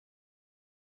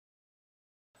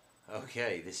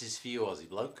Okay, this is for you, Aussie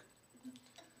Bloke.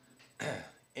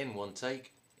 In one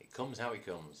take, it comes how it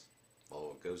comes.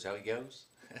 Or it goes how it goes.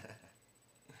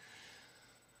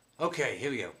 Okay,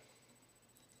 here we go.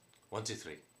 1, 2,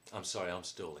 3. I'm sorry, I'm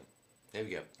stalling. Here we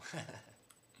go.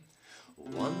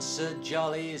 Once a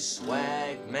jolly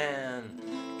swag man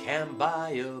can buy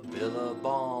a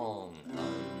billabong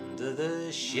under the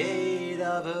shade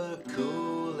of a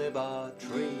coolibah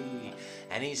tree,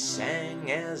 and he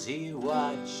sang as he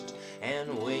watched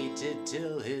and waited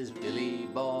till his billy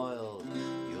boiled.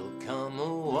 You'll come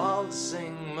a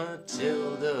waltzing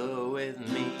Matilda with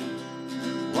me,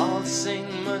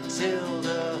 waltzing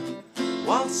Matilda,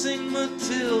 waltzing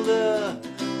Matilda.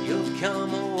 You'll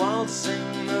come a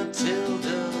waltzing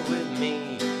Matilda with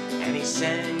me. And he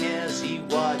sang as he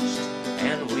watched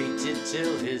and waited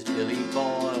till his billy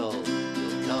boiled.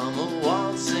 You'll come a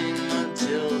waltzing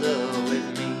Matilda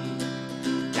with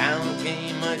me. Down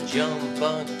came a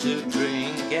jumper to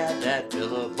drink at that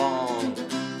billabong.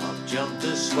 Up jumped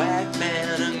the swag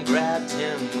man and grabbed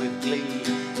him with glee.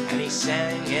 And he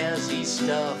sang as he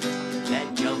stuffed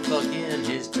that jump buck in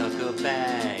his tucker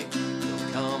bag.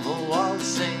 Come a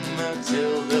waltzing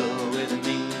Matilda with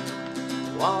me,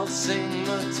 waltzing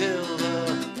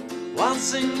Matilda,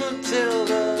 waltzing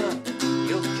Matilda.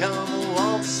 You'll come a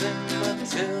waltzing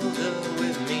Matilda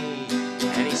with me.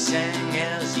 And he sang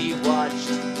as he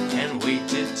watched and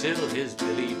waited till his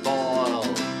billy boiled.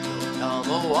 You'll come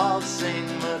a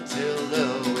waltzing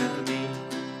Matilda with me.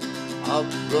 Up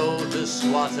rode the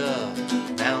swatter,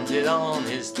 mounted on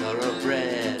his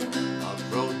thoroughbred. Up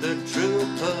rode the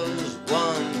troopers,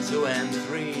 1, 2, and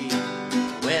 3.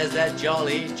 Where's that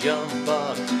jolly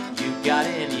jumper you got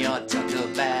in your tucker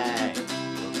bag?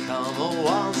 You'll come a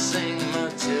waltzing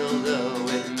Matilda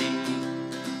with me,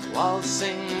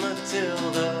 waltzing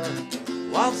Matilda,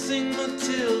 waltzing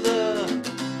Matilda.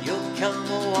 You'll come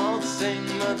a waltzing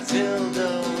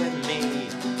Matilda with me.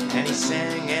 And he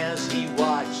sang as he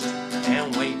watched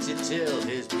and waited till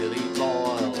his billy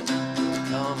boiled. You'll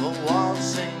come a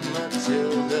waltzing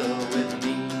Matilda with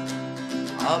me.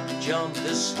 Up jumped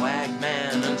the swag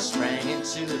man and sprang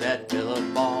into that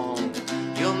billabong.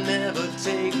 You'll never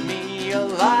take me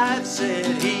alive, said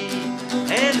he,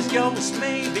 and his ghost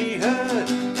may be heard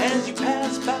as you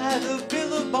pass by the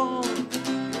billabong.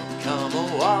 You'll come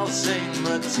a waltzing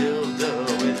Matilda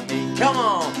with me. Come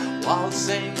on,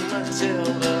 waltzing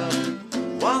Matilda,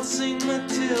 waltzing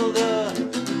Matilda.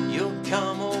 You'll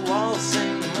come a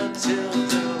waltzing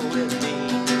Matilda with me.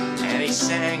 And he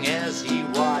sang as he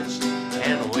watched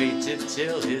and waited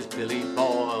till his billy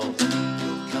boiled.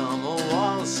 You'll come a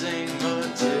waltzing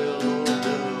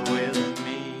Matilda with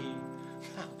me.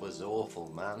 That was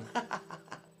awful, man.